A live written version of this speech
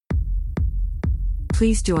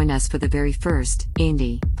Please join us for the very first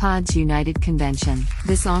Indie Pods United Convention.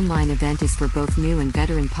 This online event is for both new and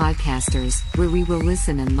veteran podcasters, where we will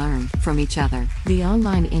listen and learn from each other. The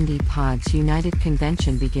online Indie Pods United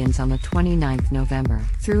Convention begins on the 29th November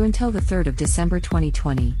through until the 3rd of December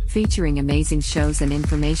 2020, featuring amazing shows and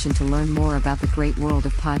information to learn more about the great world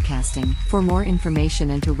of podcasting. For more information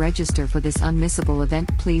and to register for this unmissable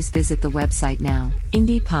event, please visit the website now,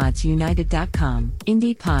 indiepodsunited.com.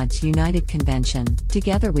 Indie Pods United Convention.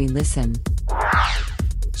 Together we listen.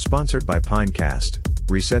 Sponsored by Pinecast,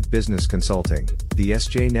 Reset Business Consulting, the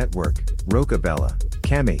SJ Network, Rocabella,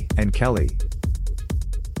 Cami, and Kelly.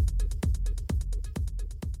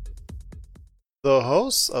 The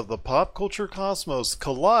hosts of the Pop Culture Cosmos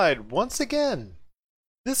collide once again,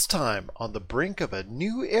 this time on the brink of a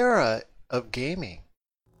new era of gaming.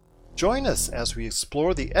 Join us as we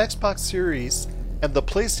explore the Xbox Series and the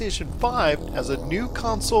PlayStation 5 as a new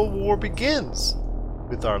console war begins,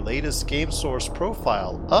 with our latest GameSource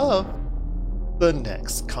profile of the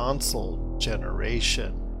next console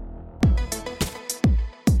generation.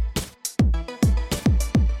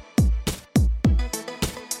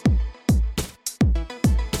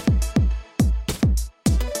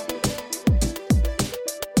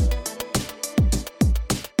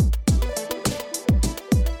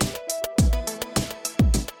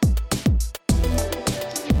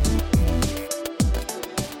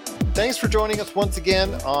 Thanks for joining us once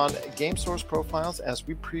again on GameSource Profiles as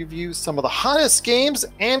we preview some of the hottest games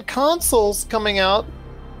and consoles coming out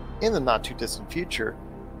in the not-too-distant future.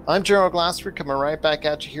 I'm Gerald Glassford, coming right back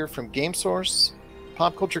at you here from GameSource,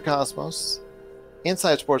 Pop Culture Cosmos,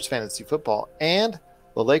 Inside Sports Fantasy Football, and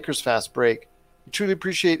the Lakers Fast Break. We truly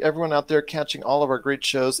appreciate everyone out there catching all of our great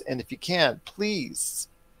shows, and if you can, please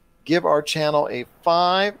give our channel a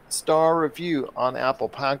 5-star review on Apple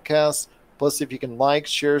Podcasts. Plus, if you can like,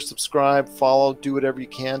 share, subscribe, follow, do whatever you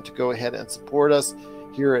can to go ahead and support us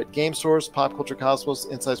here at GameSource, Pop Culture Cosmos,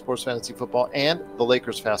 Inside Sports Fantasy Football, and the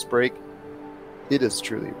Lakers Fast Break. It is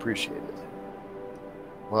truly appreciated.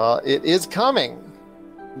 Well, it is coming.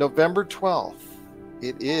 November 12th.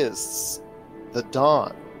 It is the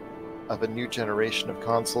dawn of a new generation of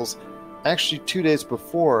consoles. Actually, 2 days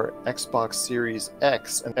before Xbox Series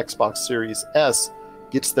X and Xbox Series S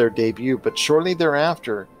gets their debut, but shortly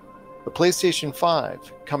thereafter, the PlayStation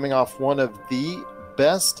 5, coming off one of the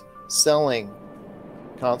best-selling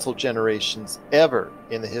console generations ever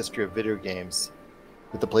in the history of video games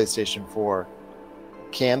with the PlayStation 4.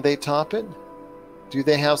 Can they top it? Do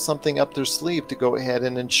they have something up their sleeve to go ahead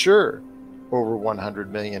and ensure over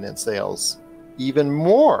 100 million in sales? Even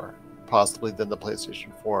more, possibly, than the PlayStation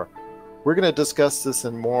 4. We're going to discuss this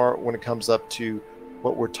and more when it comes up to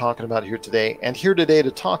what we're talking about here today. And here today to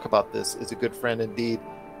talk about this is a good friend indeed.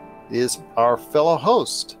 Is our fellow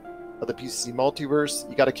host of the PCC Multiverse.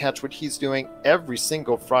 You got to catch what he's doing every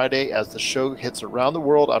single Friday as the show hits around the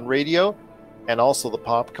world on radio and also the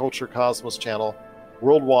Pop Culture Cosmos channel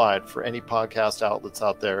worldwide for any podcast outlets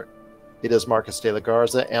out there. It is Marcus de la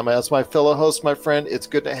Garza, and as my fellow host, my friend, it's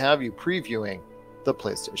good to have you previewing the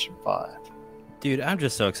PlayStation 5. Dude, I'm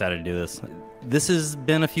just so excited to do this. This has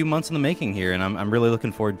been a few months in the making here, and I'm really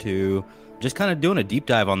looking forward to just kind of doing a deep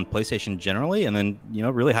dive on PlayStation generally, and then,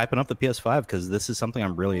 really hyping up the PS5, because this is something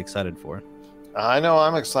I'm really excited for. I know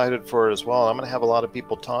I'm excited for it as well. I'm going to have a lot of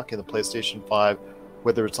people talking the PlayStation 5,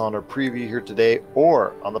 whether it's on our preview here today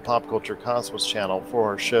or on the Pop Culture Cosmos channel for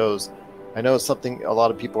our shows. I know it's something a lot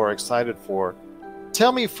of people are excited for.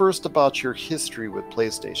 Tell me first about your history with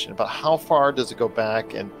PlayStation, about how far does it go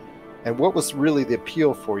back, and what was really the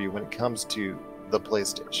appeal for you when it comes to the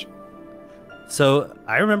PlayStation? So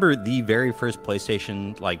I remember the very first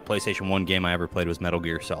PlayStation 1 game I ever played was Metal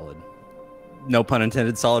Gear Solid. No pun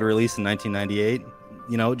intended, solid release in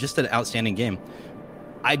 1998. Just an outstanding game.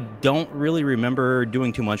 I don't really remember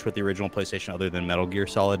doing too much with the original PlayStation other than Metal Gear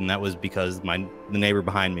Solid, and that was because the neighbor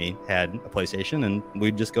behind me had a PlayStation, and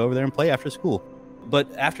we'd just go over there and play after school.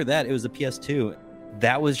 But after that, it was the PS2.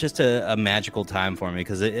 That was just a magical time for me,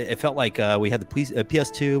 because it felt like we had the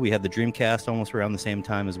PS2, we had the Dreamcast almost around the same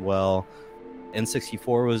time as well.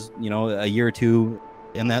 N64 was, a year or two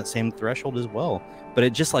in that same threshold as well. But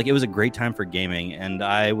it was a great time for gaming, and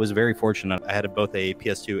I was very fortunate. I had both a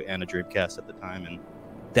PS2 and a Dreamcast at the time, and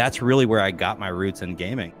that's really where I got my roots in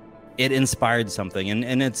gaming. It inspired something,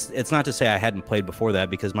 and it's not to say I hadn't played before that,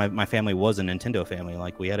 because my family was a Nintendo family.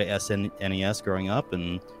 Like, we had a SNES growing up,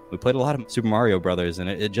 and we played a lot of Super Mario Brothers, and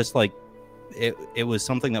it was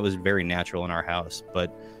something that was very natural in our house.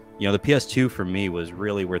 But the PS2 for me was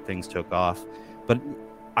really where things took off. But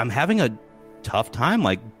I'm having a tough time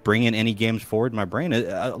bringing any games forward in my brain.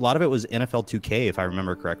 A lot of it was NFL 2K, if I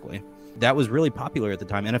remember correctly. that was really popular at the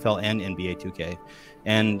time, NFL and NBA 2K.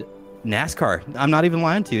 And NASCAR, I'm not even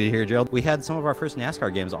lying to you here, Gerald. We had some of our first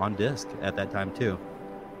NASCAR games on disc at that time too.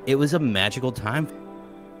 It was a magical time.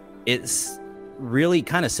 It's really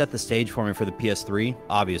kind of set the stage for me for the PS3,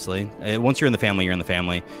 obviously. Once you're in the family, you're in the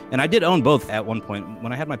family. And I did own both at one point.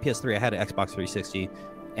 When I had my PS3, I had an Xbox 360,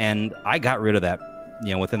 and I got rid of that,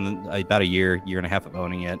 within about a year and a half of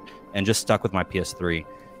owning it, and just stuck with my PS3.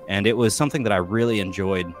 And it was something that I really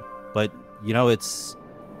enjoyed. But,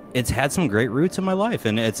 it's had some great roots in my life,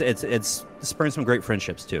 and it's spurned some great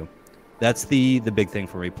friendships too. That's the big thing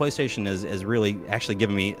for me. PlayStation is really actually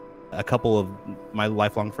given me a couple of my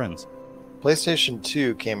lifelong friends. PlayStation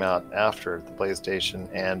 2 came out after the PlayStation,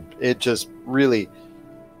 and it just really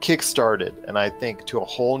kick-started, and I think to a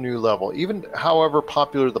whole new level. Even however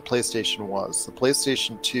popular the PlayStation was, the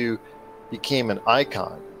PlayStation 2 became an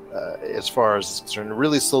icon as far as it's concerned. It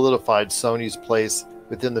really solidified Sony's place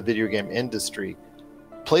within the video game industry.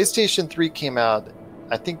 PlayStation 3 came out,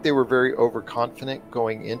 I think they were very overconfident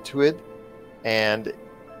going into it, and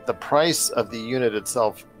the price of the unit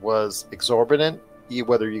itself was exorbitant,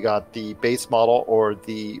 whether you got the base model or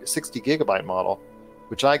the 60 gigabyte model,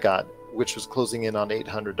 which I got, which was closing in on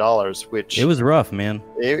 $800, which... It was rough, man.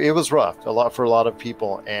 It was rough, for a lot of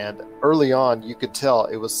people, and early on, you could tell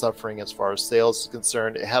it was suffering as far as sales is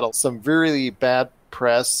concerned. It had some really bad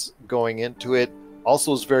press going into it.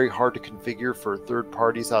 Also, it's very hard to configure for third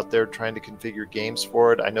parties out there trying to configure games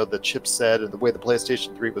for it. I know the chipset and the way the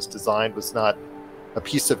PlayStation 3 was designed was not a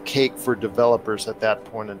piece of cake for developers at that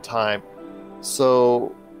point in time.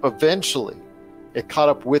 So eventually, it caught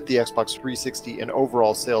up with the Xbox 360 in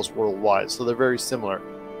overall sales worldwide. So they're very similar.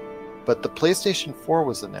 But the PlayStation 4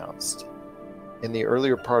 was announced in the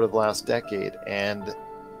earlier part of last decade, and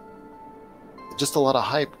just a lot of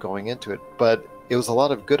hype going into it. But it was a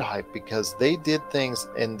lot of good hype because they did things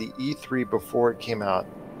in the E3 before it came out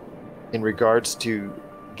in regards to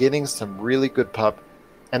getting some really good pup.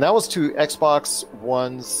 And that was to Xbox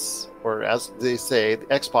One's, or as they say,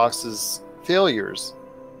 Xbox's failures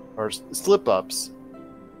or slip-ups,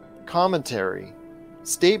 commentary,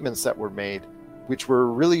 statements that were made, which were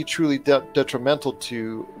really truly detrimental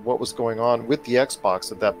to what was going on with the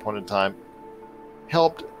Xbox at that point in time,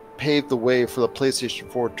 helped pave the way for the PlayStation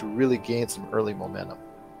 4 to really gain some early momentum.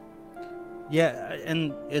 Yeah,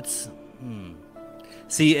 and it's...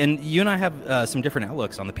 See, and you and I have some different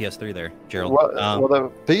outlooks on the PS3 there, Gerald. Well,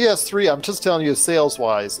 the PS3, I'm just telling you,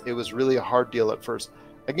 sales-wise, it was really a hard deal at first.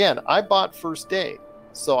 Again, I bought first day,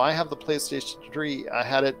 so I have the PlayStation 3. I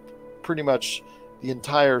had it pretty much the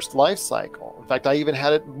entire life cycle. In fact, I even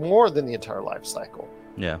had it more than the entire life cycle.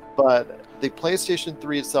 Yeah. But the PlayStation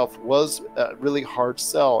 3 itself was a really hard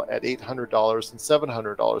sell at $800 and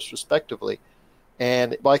 $700 respectively.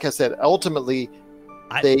 And like I said, ultimately,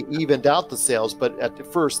 they evened out the sales, but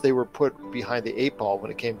at first they were put behind the eight ball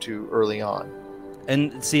when it came to early on.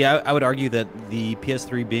 And see, I would argue that the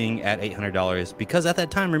PS3 being at $800, because at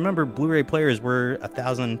that time, remember, Blu-ray players were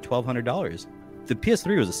 $1,000, $1,200. The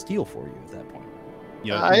PS3 was a steal for you at that point.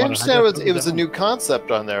 I understand it was a new concept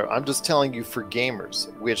on there. I'm just telling you for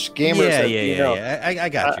gamers, which gamers... I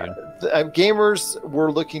got you. Gamers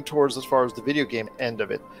were looking towards as far as the video game end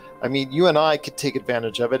of it. I mean, you and I could take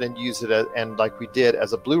advantage of it and use it and like we did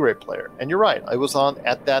as a Blu-ray player. And you're right, I was on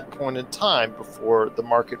at that point in time before the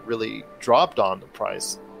market really dropped on the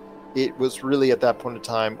price. It was really at that point in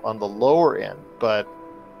time on the lower end, but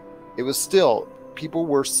it was still... people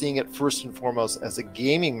were seeing it first and foremost as a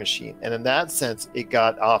gaming machine. And in that sense, it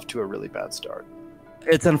got off to a really bad start.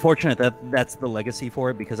 It's unfortunate that that's the legacy for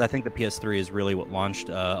it, because I think the PS3 is really what launched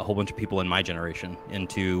a whole bunch of people in my generation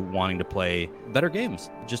into wanting to play better games,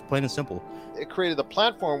 just plain and simple. It created a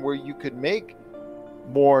platform where you could make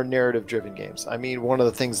more narrative-driven games. I mean, one of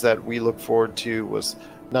the things that we look forward to was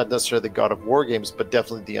not necessarily the God of War games, but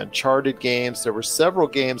definitely the Uncharted games. There were several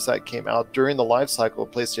games that came out during the life cycle of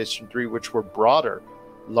PlayStation 3, which were broader,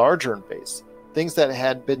 larger in base. Things that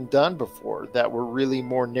had been done before that were really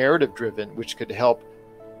more narrative-driven, which could help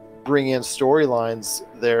bring in storylines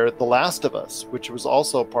there. The Last of Us, which was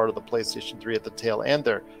also a part of the PlayStation 3 at the tail end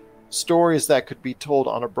there. Stories that could be told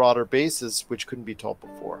on a broader basis, which couldn't be told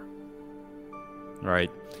before.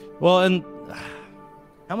 Right. Well, and...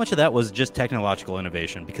 how much of that was just technological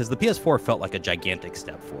innovation? Because the PS4 felt like a gigantic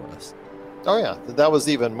step for us. Oh, yeah. That was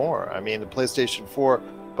even more. I mean, the PlayStation 4,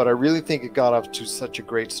 but I really think it got off to such a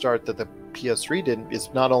great start that the PS3 didn't.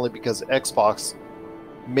 It's not only because Xbox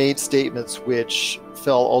made statements which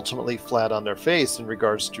fell ultimately flat on their face in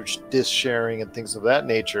regards to disc sharing and things of that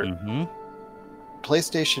nature. Mm-hmm.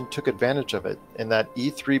 PlayStation took advantage of it in that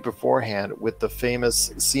E3 beforehand with the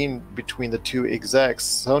famous scene between the two execs,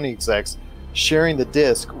 Sony execs, sharing the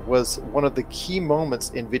disc was one of the key moments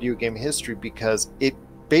in video game history because it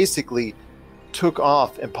basically took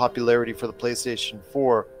off in popularity for the PlayStation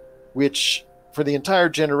 4, which for the entire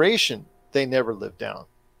generation, they never lived down.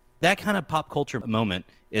 That kind of pop culture moment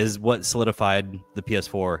is what solidified the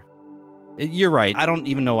PS4. You're right. I don't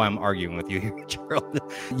even know why I'm arguing with you here, Gerald.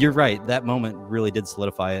 You're right. That moment really did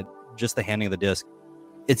solidify it. Just the handing of the disc.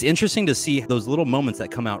 It's interesting to see those little moments that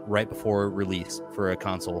come out right before release for a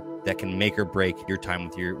console that can make or break your time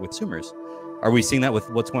with consumers. Are we seeing that with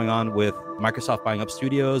what's going on with Microsoft buying up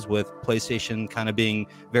studios, with PlayStation kind of being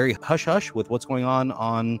very hush-hush with what's going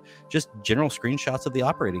on just general screenshots of the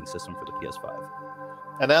operating system for the PS5?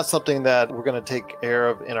 And that's something that we're going to take care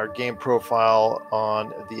of in our game profile on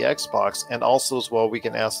the Xbox. And also as well, we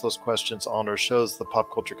can ask those questions on our shows, the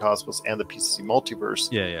Pop Culture Cosmos and the PCC Multiverse.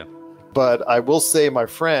 Yeah. But I will say, my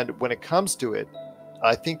friend, when it comes to it,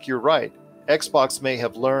 I think you're right. Xbox may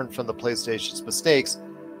have learned from the PlayStation's mistakes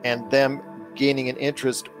and them gaining an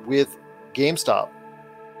interest with GameStop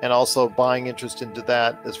and also buying interest into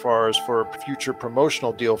that as far as for a future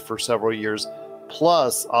promotional deal for several years.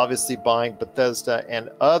 Plus, obviously, buying Bethesda and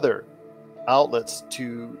other outlets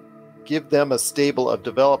to give them a stable of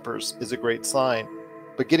developers is a great sign.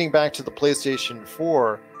 But getting back to the PlayStation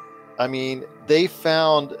 4, I mean, they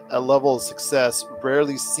found a level of success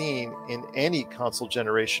rarely seen in any console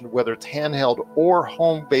generation, whether it's handheld or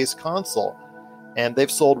home-based console. And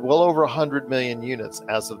they've sold well over 100 million units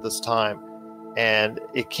as of this time. And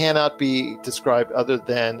it cannot be described other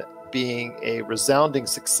than being a resounding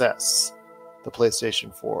success, the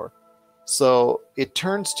PlayStation 4. So it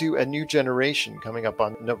turns to a new generation coming up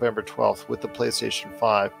on November 12th with the PlayStation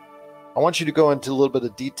 5. I want you to go into a little bit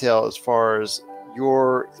of detail as far as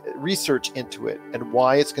your research into it and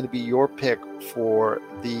why it's going to be your pick for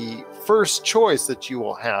the first choice that you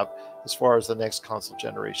will have as far as the next console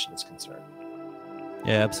generation is concerned.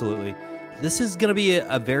 Yeah, absolutely. This is going to be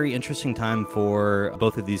a very interesting time for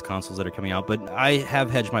both of these consoles that are coming out, but I have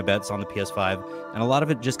hedged my bets on the PS5, and a lot of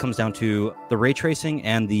it just comes down to the ray tracing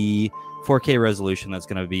and the 4K resolution that's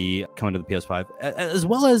going to be coming to the PS5, as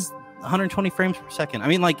well as 120 frames per second. I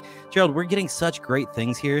mean, like, Gerald, we're getting such great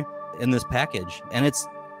things here in this package, and it's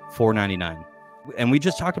 $499. And we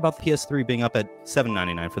just talked about the PS3 being up at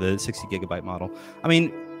 $799 for the 60 gigabyte model. I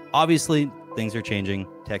mean, obviously, things are changing.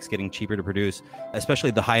 Tech's getting cheaper to produce,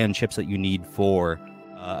 especially the high-end chips that you need for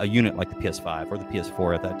a unit like the PS5 or the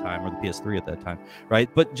PS4 at that time or the PS3 at that time, right?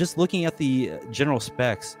 But just looking at the general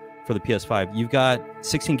specs for the PS5, you've got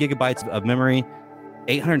 16 gigabytes of memory,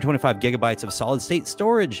 825 gigabytes of solid-state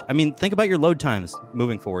storage. I mean, think about your load times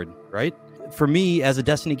moving forward, right? For me, as a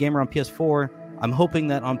Destiny gamer on PS4, I'm hoping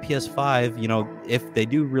that on PS5, you know, if they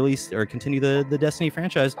do release or continue the Destiny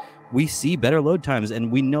franchise, we see better load times.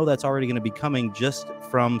 And we know that's already going to be coming just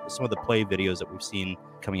from some of the play videos that we've seen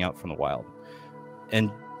coming out from the wild. And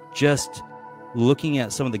just looking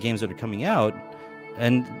at some of the games that are coming out,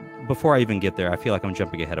 and before I even get there, I feel like I'm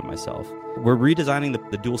jumping ahead of myself. We're redesigning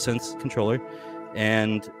the DualSense controller,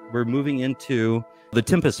 and we're moving into the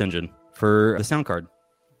Tempest engine for the sound card.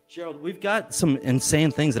 Gerald, we've got some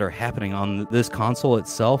insane things that are happening on this console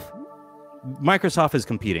itself. Microsoft is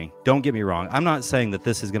competing. Don't get me wrong. I'm not saying that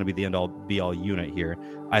this is going to be the end-all, be-all unit here.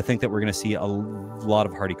 I think that we're going to see a lot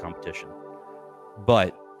of hardy competition.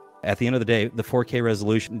 But at the end of the day, the 4K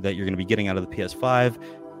resolution that you're going to be getting out of the PS5,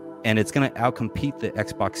 and it's going to outcompete the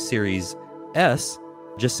Xbox Series S,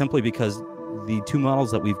 just simply because the two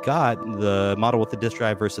models that we've got, the model with the disk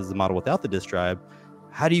drive versus the model without the disk drive,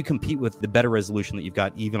 how do you compete with the better resolution that you've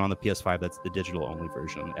got even on the PS5 that's the digital-only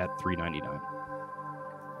version at $399?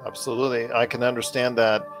 Absolutely. I can understand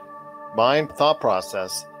that mind thought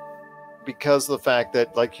process because of the fact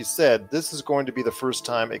that, like you said, this is going to be the first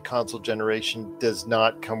time a console generation does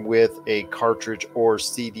not come with a cartridge or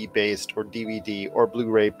CD-based or DVD or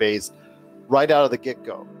Blu-ray-based right out of the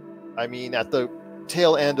get-go. I mean, at the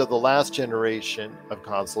tail end of the last generation of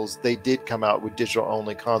consoles, they did come out with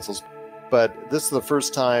digital-only consoles. But this is the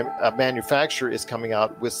first time a manufacturer is coming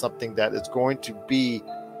out with something that is going to be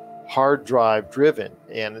hard drive driven,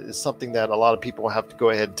 and it's something that a lot of people have to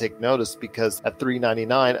go ahead and take notice, because at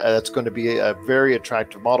 $399 that's going to be a very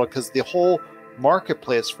attractive model, because the whole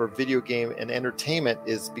marketplace for video game and entertainment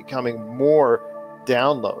is becoming more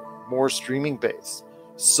download, more streaming based.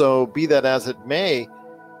 So be that as it may,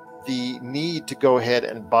 the need to go ahead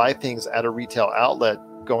and buy things at a retail outlet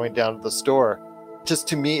going down to the store, just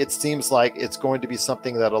to me, it seems like it's going to be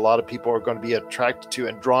something that a lot of people are going to be attracted to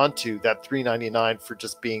and drawn to, that $399 for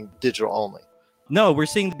just being digital only. No, we're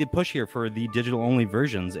seeing the push here for the digital-only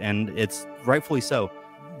versions, and it's rightfully so.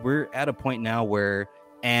 We're at a point now where,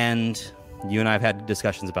 and you and I have had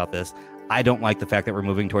discussions about this, I don't like the fact that we're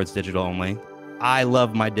moving towards digital-only. I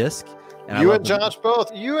love my disc. You and Josh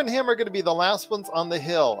both. You and him are going to be the last ones on the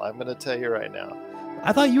hill. I'm going to tell you right now.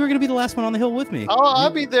 I thought you were going to be the last one on the hill with me. Oh, I'll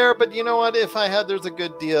be there, but you know what? If there's a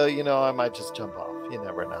good deal, I might just jump off. You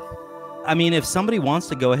never know. I mean, if somebody wants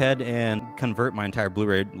to go ahead and convert my entire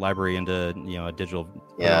Blu-ray library into, a digital.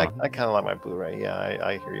 Yeah, I kind of like my Blu-ray. Yeah,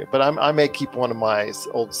 I hear you. But I may keep one of my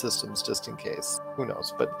old systems just in case. Who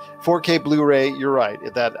knows? But 4K Blu-ray, you're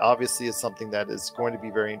right. That obviously is something that is going to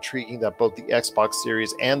be very intriguing that both the Xbox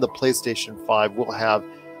Series and the PlayStation 5 will have.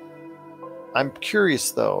 I'm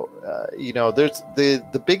curious, though. There's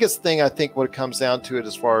the biggest thing I think when it comes down to it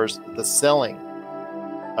as far as the selling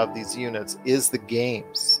of these units is the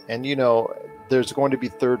games. And, there's going to be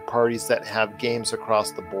third parties that have games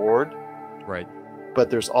across the board. Right. But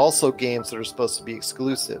there's also games that are supposed to be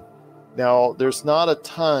exclusive. Now, there's not a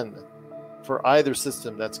ton for either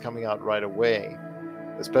system that's coming out right away,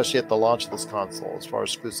 especially at the launch of this console as far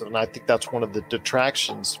as exclusive. And I think that's one of the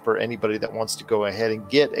detractions for anybody that wants to go ahead and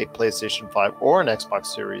get a PlayStation 5 or an Xbox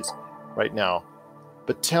Series right now.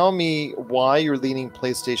 But tell me why you're leaning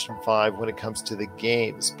PlayStation 5 when it comes to the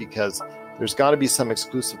games, because there's got to be some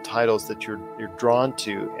exclusive titles that you're drawn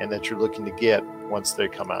to and that you're looking to get once they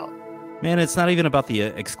come out. Man, it's not even about the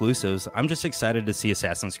exclusives. I'm just excited to see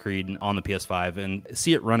Assassin's Creed on the PS5 and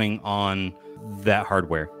see it running on that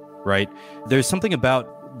hardware, right? There's something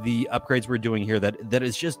about the upgrades we're doing here that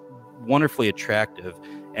is just wonderfully attractive.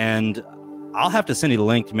 And I'll have to send you the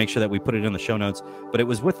link to make sure that we put it in the show notes. But it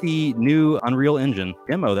was with the new Unreal Engine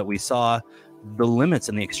demo that we saw the limits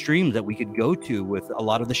and the extremes that we could go to with a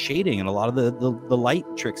lot of the shading and a lot of the light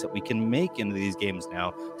tricks that we can make into these games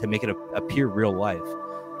now to make it appear real life.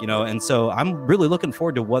 And so I'm really looking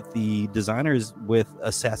forward to what the designers with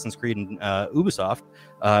Assassin's Creed and Ubisoft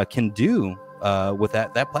can do with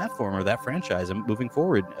that platform or that franchise and moving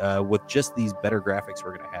forward with just these better graphics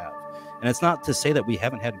we're going to have. And it's not to say that we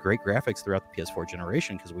haven't had great graphics throughout the PS4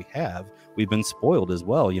 generation, because we have. We've been spoiled as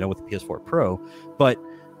well, with the PS4 Pro. But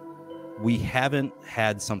we haven't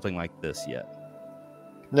had something like this yet.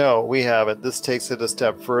 No, we haven't. This takes it a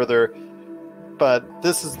step further. But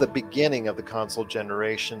this is the beginning of the console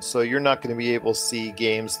generation, so you're not going to be able to see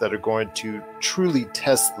games that are going to truly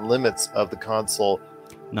test the limits of the console.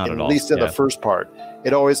 Not at all. At least in the first part.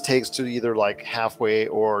 It always takes to either like halfway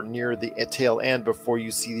or near the tail end before you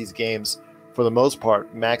see these games, for the most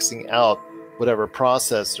part, maxing out whatever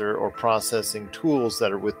processor or processing tools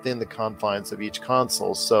that are within the confines of each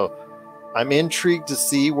console. So I'm intrigued to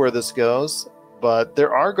see where this goes, but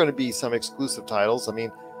there are going to be some exclusive titles. I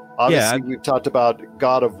mean, obviously, we've talked about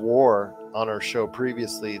God of War on our show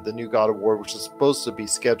previously, the new God of War, which is supposed to be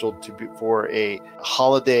scheduled to be for a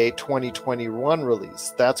holiday 2021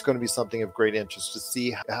 release. That's going to be something of great interest to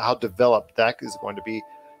see how developed that is going to be.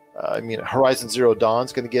 Horizon Zero Dawn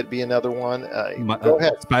is going to be another one. Go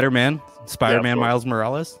ahead. Spider-Man, Miles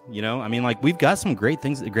Morales. We've got some great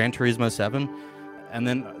things. Gran Turismo 7, and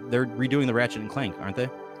then they're redoing the Ratchet and Clank, aren't they?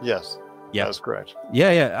 Yes. Yeah, that's correct.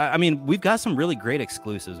 Yeah. We've got some really great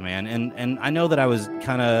exclusives, man. And I know that I was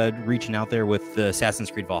kind of reaching out there with the Assassin's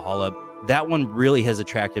Creed Valhalla. That one really has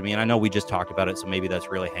attracted me. And I know we just talked about it, so maybe that's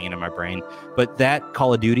really hanging in my brain. But that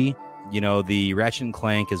Call of Duty, the Ratchet and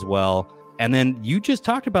Clank as well. And then you just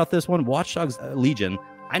talked about this one, Watch Dogs Legion.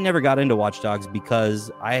 I never got into Watch Dogs because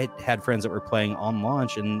I had friends that were playing on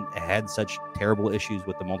launch and had such terrible issues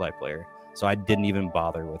with the multiplayer. So I didn't even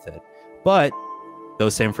bother with it. But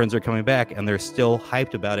those same friends are coming back and they're still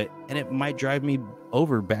hyped about it, and it might drive me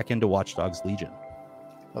over back into Watch Dogs Legion.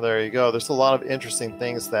 Well, there you go. There's a lot of interesting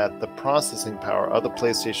things that the processing power of the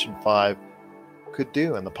PlayStation 5 could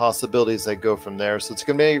do and the possibilities that go from there. So it's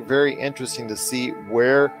going to be very interesting to see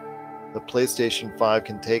where the PlayStation 5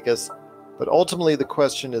 can take us. But ultimately, the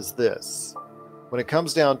question is this. When it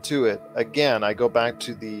comes down to it, again, I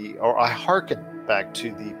hearken back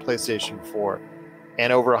to the PlayStation 4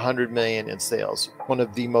 and over 100 million in sales. One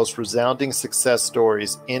of the most resounding success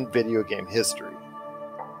stories in video game history.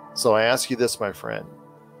 So I ask you this, my friend.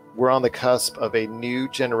 We're on the cusp of a new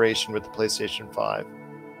generation with the PlayStation 5.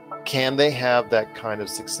 Can they have that kind of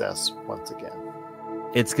success once again?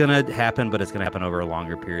 It's going to happen, but it's going to happen over a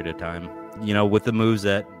longer period of time. With the moves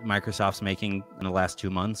that Microsoft's making in the last 2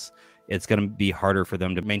 months, it's going to be harder for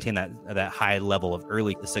them to maintain that high level of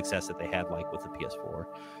early success that they had, like with the PS4.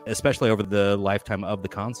 Especially over the lifetime of the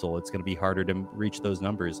console, it's going to be harder to reach those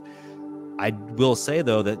numbers. I will say,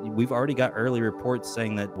 though, that we've already got early reports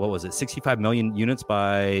saying that, 65 million units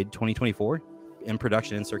by 2024? in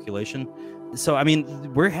production, in circulation. So, I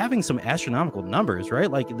mean, we're having some astronomical numbers,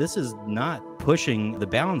 right? Like, this is not pushing the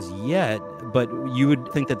bounds yet, but you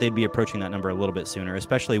would think that they'd be approaching that number a little bit sooner,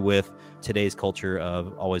 especially with today's culture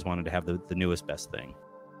of always wanting to have the newest best thing.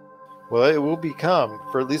 Well, it will become,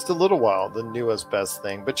 for at least a little while, the newest best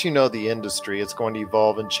thing. But you know the industry, it's going to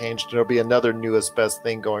evolve and change. There'll be another newest best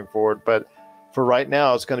thing going forward. But for right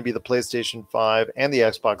now, it's going to be the PlayStation 5 and the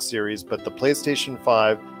Xbox Series. But the PlayStation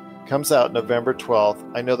 5 comes out November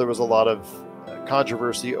 12th. I know there was a lot of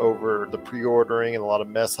controversy over the pre-ordering and a lot of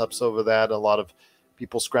mess-ups over that, and a lot of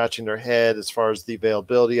people scratching their head as far as the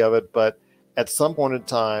availability of it. But at some point in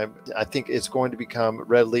time, I think it's going to become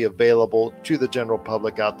readily available to the general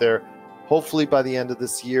public out there. Hopefully by the end of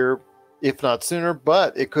this year, if not sooner,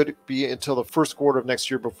 but it could be until the first quarter of next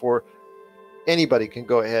year before anybody can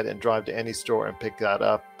go ahead and drive to any store and pick that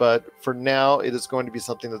up. But for now, it is going to be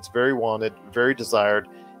something that's very wanted, very desired.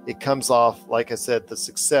 It comes off, like I said, the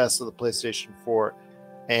success of the PlayStation 4.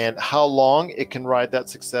 And how long it can ride that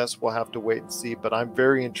success, we'll have to wait and see. But I'm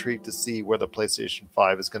very intrigued to see where the PlayStation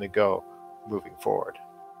 5 is going to go moving forward.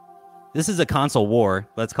 This is a console war.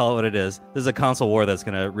 Let's call it what it is. This is a console war that's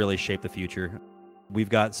going to really shape the future. We've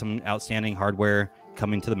got some outstanding hardware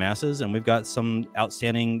coming to the masses, and we've got some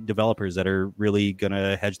outstanding developers that are really going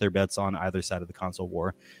to hedge their bets on either side of the console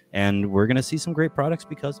war. And we're going to see some great products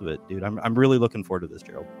because of it, dude. I'm really looking forward to this,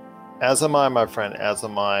 Gerald. As am I, my friend. As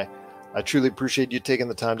am I. I truly appreciate you taking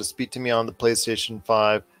the time to speak to me on the PlayStation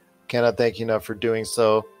 5. Cannot thank you enough for doing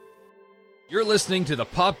so. You're listening to the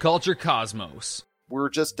Pop Culture Cosmos. We're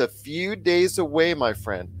just a few days away, my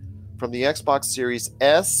friend, from the Xbox Series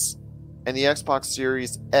S and the Xbox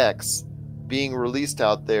Series X being released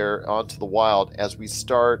out there onto the wild as we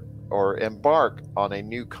start or embark on a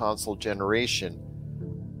new console generation.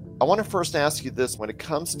 I want to first ask you this. When it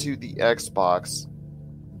comes to the Xbox,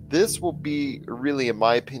 this will be really, in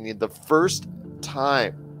my opinion, the first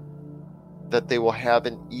time that they will have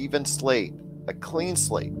an even slate, a clean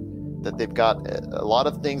slate, that they've got a lot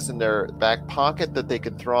of things in their back pocket that they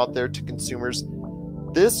can throw out there to consumers.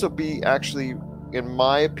 This will be actually, in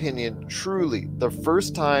my opinion, truly the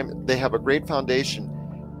first time they have a great foundation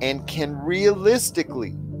and can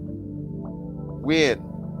realistically win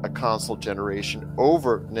a console generation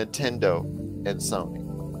over Nintendo and Sony.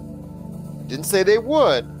 Didn't say they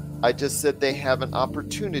would, I just said they have an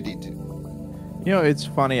opportunity to. You know, it's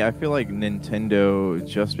funny. I feel like Nintendo,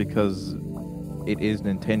 just because it is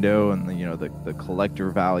Nintendo and the collector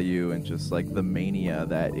value and just like the mania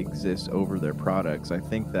that exists over their products, I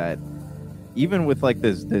think that even with like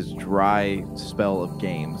this dry spell of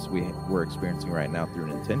games we're experiencing right now through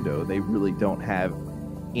Nintendo, they really don't have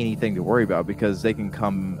anything to worry about, because they can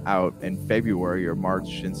come out in February or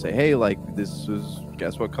March and say, hey, like,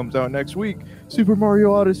 guess what comes out next week? Super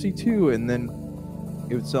Mario Odyssey 2, and then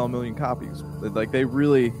it would sell 1 million copies. Like,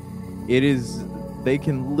 they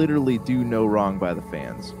can literally do no wrong by the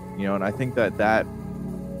fans, and I think that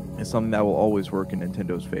is something that will always work in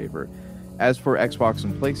Nintendo's favor. As for Xbox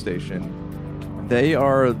and PlayStation, they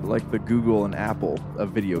are like the Google and Apple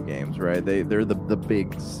of video games, right? They're the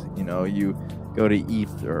bigs. You go to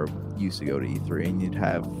E3, or used to go to E3, and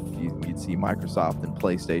you'd see Microsoft and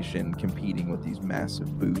PlayStation competing with these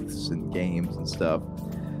massive booths and games and stuff.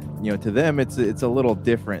 To them, it's a little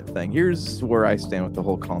different thing. Here's where I stand with the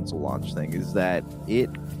whole console launch thing, is that it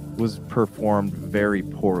was performed very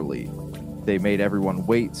poorly. They made everyone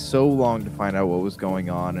wait so long to find out what was going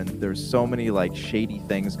on, and there's so many like shady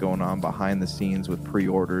things going on behind the scenes with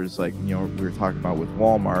pre-orders. Like, we were talking about with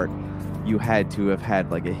Walmart, you had to have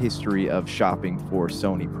had like a history of shopping for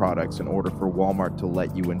Sony products in order for Walmart to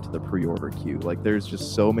let you into the pre-order queue. Like, there's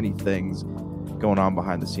just so many things going on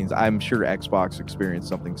behind the scenes. I'm sure Xbox experienced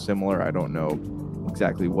something similar. I don't know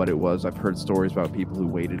exactly what it was. I've heard stories about people who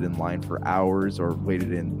waited in line for hours, or waited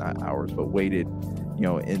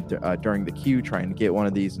during the queue trying to get one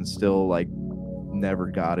of these and still like never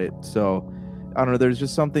got it. So I don't know, there's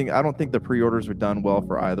just something. I don't think the pre-orders were done well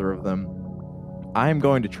for either of them. I'm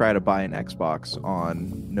going to try to buy an Xbox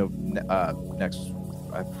on next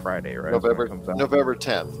Friday, right? November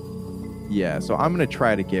 10th. Yeah, so I'm going to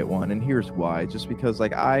try to get one, and here's why. Just because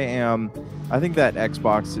like I think that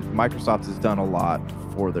Microsoft has done a lot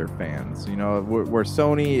for their fans. Where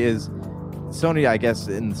Sony, I guess,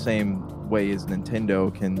 in the same way as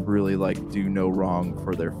Nintendo, can really like do no wrong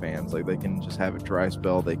for their fans. Like, they can just have a dry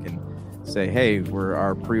spell. They can say, hey,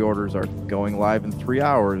 our pre-orders are going live in 3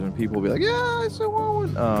 hours, and people will be like, yeah, I still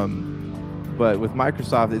want one. But with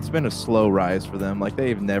Microsoft, it's been a slow rise for them. Like,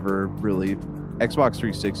 they've never really. Xbox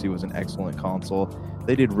 360 was an excellent console.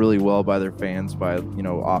 They did really well by their fans by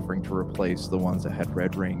offering to replace the ones that had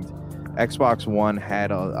red ringed. Xbox One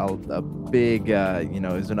had a big,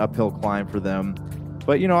 is an uphill climb for them.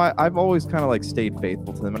 But, I've always kind of like stayed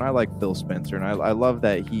faithful to them, and I like Phil Spencer, and I love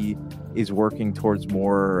that he is working towards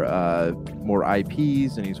more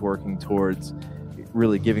IPs, and he's working towards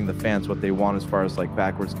really giving the fans what they want as far as like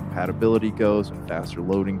backwards compatibility goes and faster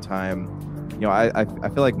loading time. I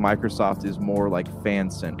feel like Microsoft is more like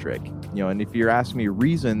fan-centric, and if you're asking me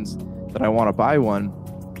reasons that I want to buy one,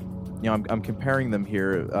 I'm comparing them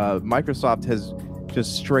here. Microsoft has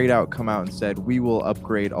just straight out come out and said, we will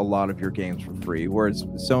upgrade a lot of your games for free, whereas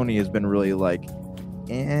Sony has been really like,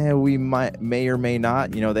 we may or may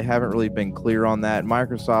not. They haven't really been clear on that.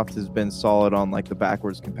 Microsoft has been solid on like the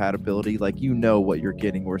backwards compatibility, like what you're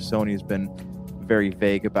getting, where Sony has been very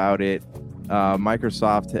vague about it.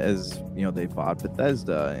 Microsoft has, they bought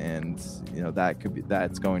Bethesda, and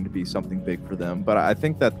that's going to be something big for them. But I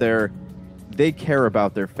think that they care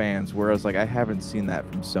about their fans, whereas like I haven't seen that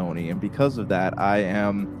from Sony, and because of that, I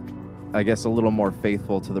am, I guess, a little more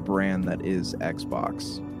faithful to the brand that is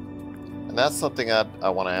Xbox. And that's something I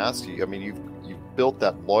want to ask you. I mean, you've built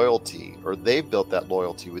that loyalty, or they've built that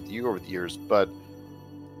loyalty with you over the years, but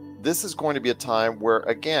this is going to be a time where,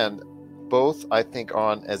 again, both I think are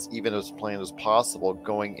on as even as plane as possible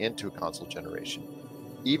going into a console generation.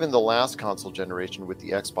 Even the last console generation with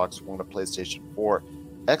the Xbox One and PlayStation 4,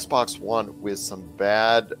 Xbox One with some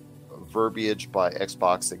bad verbiage by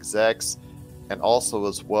Xbox execs, and also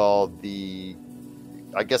as well the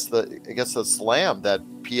slam that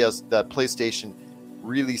PlayStation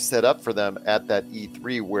really set up for them at that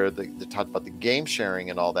E3, where they talked about the game sharing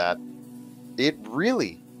and all that. It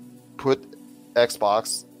really put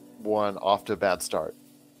Xbox One off to a bad start.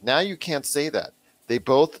 Now you can't say that. They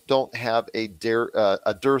both don't have a dearth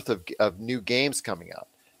of new games coming out.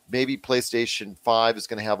 Maybe PlayStation 5 is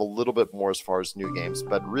going to have a little bit more as far as new games,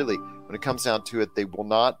 but really, when it comes down to it, they will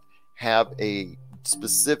not have a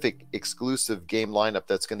specific exclusive game lineup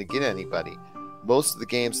that's going to get anybody. Most of the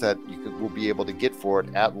games that will be able to get for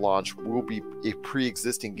it at launch will be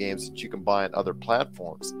pre-existing games that you can buy on other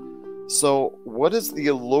platforms. So what is the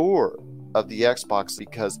allure of the Xbox?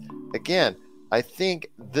 Because again, I think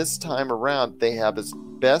this time around they have as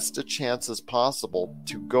best a chance as possible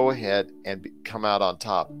to go ahead and come out on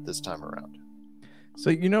top this time around.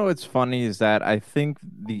 So what's funny is that I think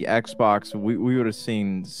the Xbox, we would have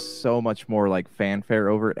seen so much more like fanfare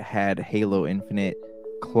over it had Halo Infinite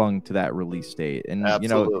clung to that release date. And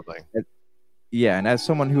absolutely. And as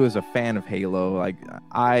someone who is a fan of Halo, like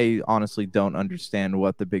I honestly don't understand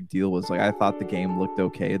what the big deal was. Like I thought the game looked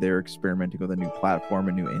okay. They were experimenting with a new platform,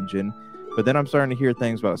 a new engine. But then I'm starting to hear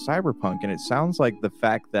things about Cyberpunk, and it sounds like the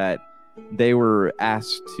fact that they were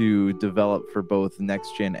asked to develop for both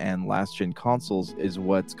next-gen and last-gen consoles is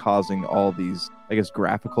what's causing all these, I guess,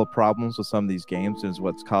 graphical problems with some of these games, and is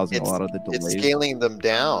what's causing a lot of the delays. It's scaling them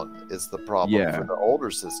down is the problem for the older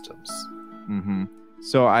systems. Mm-hmm.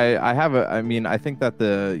 So I think that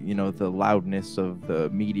the loudness of the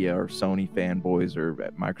media or Sony fanboys or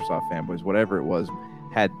Microsoft fanboys, whatever it was,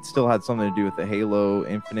 still had something to do with the Halo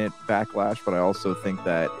Infinite backlash, but I also think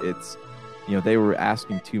that it's, they were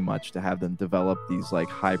asking too much to have them develop these like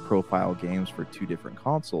high profile games for two different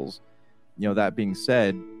consoles. That being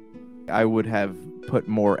said, I would have put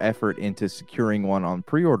more effort into securing one on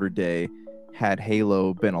pre-order day had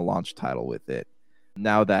Halo been a launch title with it.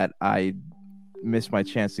 Now that I missed my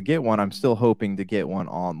chance to get one, I'm still hoping to get one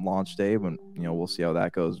on launch day, when we'll see how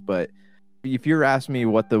that goes. But if you're asking me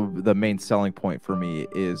what the main selling point for me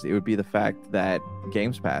is, it would be the fact that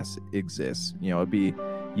Games Pass exists. It'd be,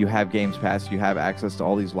 you have Games Pass, you have access to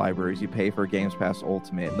all these libraries, you pay for Games Pass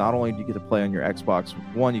Ultimate. Not only do you get to play on your Xbox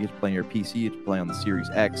One, you get to play on your PC, you get to play on the Series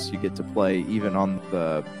X, you get to play even on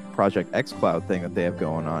the Project X Cloud thing that they have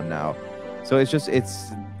going on now. So it's just,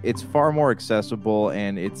 it's far more accessible,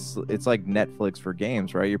 and it's like Netflix for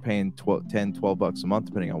games, right? You're paying $10-12 a month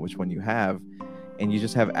depending on which one you have, and you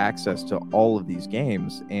just have access to all of these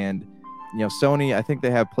games. And Sony, I think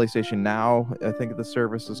they have PlayStation Now, I think the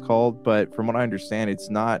service is called, but from what I understand, it's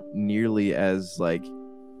not nearly as like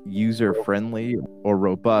user friendly or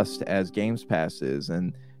robust as Games Pass is.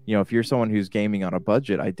 And if you're someone who's gaming on a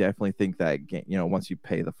budget, I definitely think that once you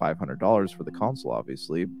pay the $500 for the console,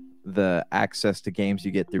 obviously the access to games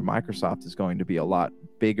you get through Microsoft is going to be a lot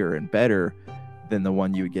bigger and better than the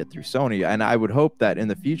one you would get through Sony. And I would hope that in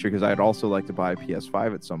the future, because I'd also like to buy a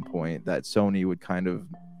PS5 at some point, that Sony would kind of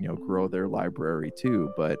grow their library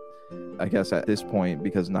too. But I guess at this point,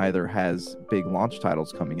 because neither has big launch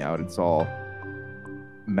titles coming out, it's all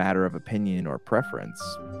matter of opinion or preference.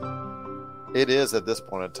 It is at this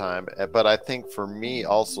point in time, but I think for me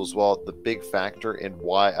also as well, the big factor in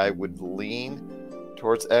why I would lean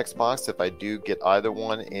towards Xbox, if I do get either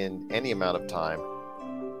one in any amount of time,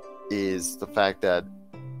 is the fact that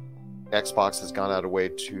Xbox has gone out of way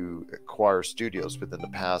to acquire studios within the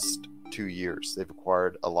past 2 years. They've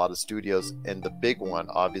acquired a lot of studios, and the big one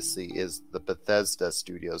obviously is the Bethesda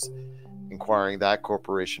Studios, acquiring that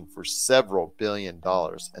corporation for several $billion.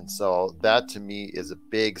 And so that to me is a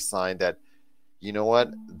big sign that, you know what,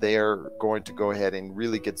 they're going to go ahead and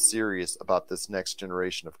really get serious about this next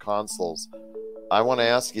generation of consoles. I want to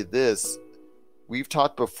ask you this. We've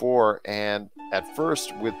talked before, and at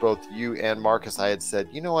first with both you and Marcus, I had said,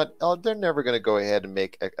 you know what, they're never going to go ahead and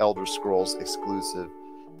make Elder Scrolls exclusive.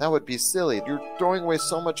 That would be silly. You're throwing away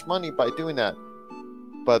so much money by doing that.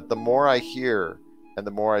 But the more I hear and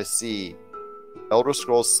the more I see Elder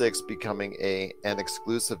Scrolls 6 becoming an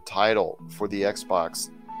exclusive title for the Xbox,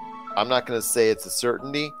 I'm not going to say it's a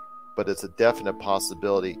certainty, but it's a definite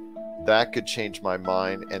possibility. That could change my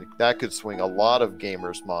mind, and that could swing a lot of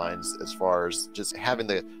gamers' minds as far as just having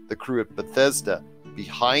the crew at Bethesda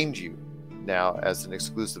behind you now as an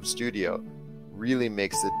exclusive studio really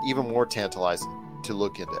makes it even more tantalizing to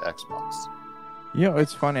look into Xbox. You know,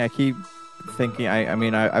 it's funny. I keep thinking,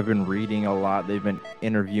 I've been reading a lot. They've been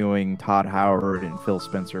interviewing Todd Howard and Phil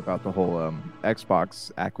Spencer about the whole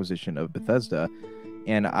Xbox acquisition of Bethesda.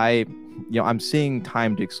 And I'm seeing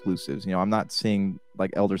timed exclusives. I'm not seeing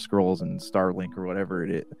like Elder Scrolls and Starlink or whatever it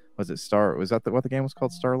is. Was that what the game was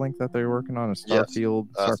called? Starlink that they were working on? Starfield?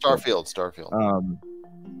 Yes. Starfield.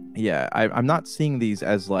 Yeah, I'm not seeing these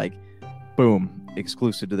as like, boom,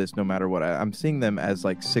 exclusive to this no matter what. I'm seeing them as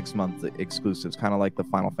like 6-month exclusives, kind of like the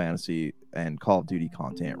Final Fantasy and Call of Duty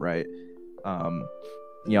content, right?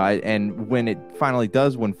 And when it finally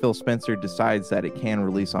does, when Phil Spencer decides that it can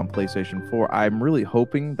release on PlayStation 4, I'm really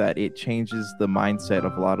hoping that it changes the mindset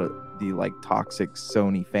of a lot of the like toxic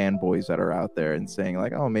Sony fanboys that are out there and saying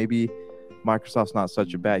like, oh, maybe Microsoft's not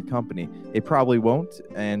such a bad company. It probably won't.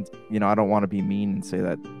 And, I don't want to be mean and say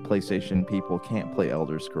that PlayStation people can't play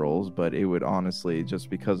Elder Scrolls, but it would honestly, just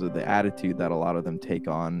because of the attitude that a lot of them take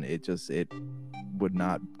on, it would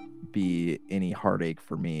not be any heartache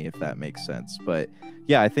for me, if that makes sense. But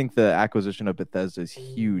yeah, I think the acquisition of Bethesda is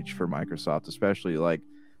huge for Microsoft, especially like,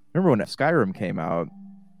 remember when Skyrim came out?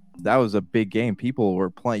 That was a big game. People were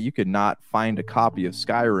playing. You could not find a copy of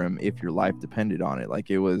Skyrim if your life depended on it. Like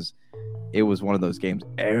it was one of those games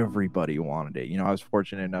everybody wanted it. I was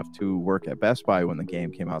fortunate enough to work at Best Buy when the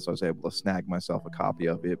game came out, so I was able to snag myself a copy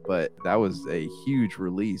of it. But that was a huge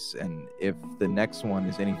release, and if the next one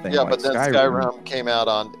is anything like but then Skyrim came out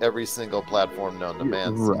on every single platform known to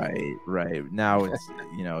man. Right. Now it's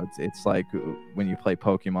it's like when you play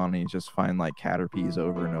Pokemon and you just find like Caterpies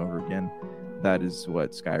over and over again. That is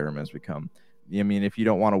what Skyrim has become. If you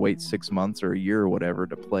don't want to wait 6 months or a year or whatever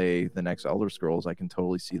to play the next Elder Scrolls, I can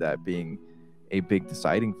totally see that being a big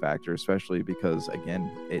deciding factor, especially because,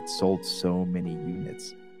 again, it sold so many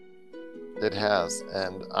units. It has,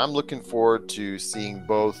 and I'm looking forward to seeing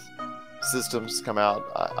both systems come out.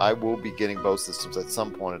 I will be getting both systems at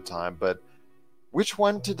some point in time, but which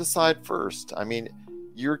one to decide first?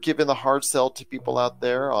 You're giving the hard sell to people out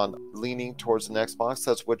there on leaning towards an Xbox.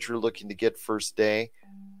 That's what you're looking to get first day.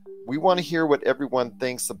 We want to hear what everyone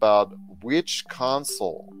thinks about which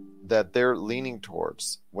console that they're leaning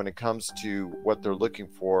towards when it comes to what they're looking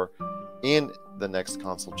for in the next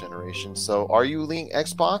console generation. So are you leaning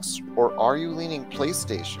Xbox or are you leaning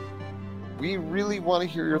PlayStation? We really want to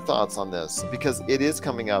hear your thoughts on this because it is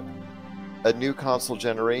coming up, a new console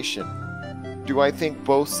generation. Do I think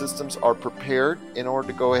both systems are prepared in order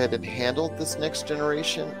to go ahead and handle this next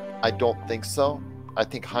generation? I don't think so. I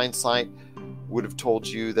think hindsight would have told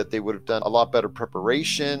you that they would have done a lot better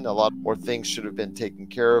preparation. A lot more things should have been taken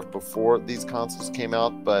care of before these consoles came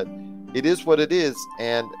out, but it is what it is.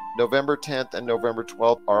 And November 10th and November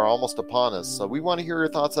 12th are almost upon us. So we want to hear your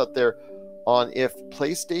thoughts out there on if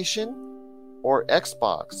PlayStation or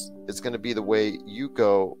Xbox is going to be the way you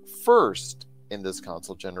go first in this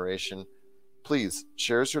console generation. Please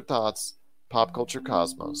share your thoughts,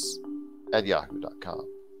 popculturecosmos@yahoo.com.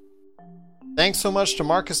 Thanks so much to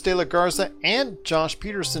Marcus de la Garza and Josh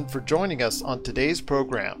Peterson for joining us on today's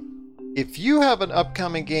program. If you have an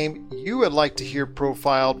upcoming game you would like to hear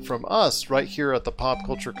profiled from us right here at the Pop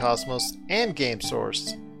Culture Cosmos and Game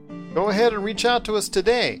Source, go ahead and reach out to us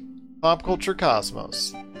today,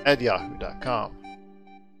 popculturecosmos@yahoo.com.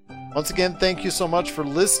 Once again, thank you so much for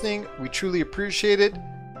listening. We truly appreciate it.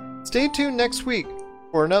 Stay tuned next week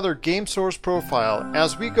for another Game Source profile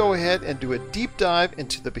as we go ahead and do a deep dive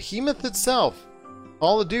into the behemoth itself,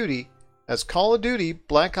 Call of Duty, as Call of Duty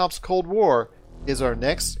Black Ops Cold War is our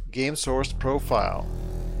next Game Source profile.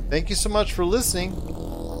 Thank you so much for listening.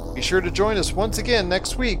 Be Be sure to join us once again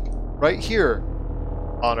next week, right here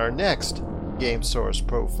on our next Game Source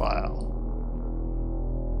Profile.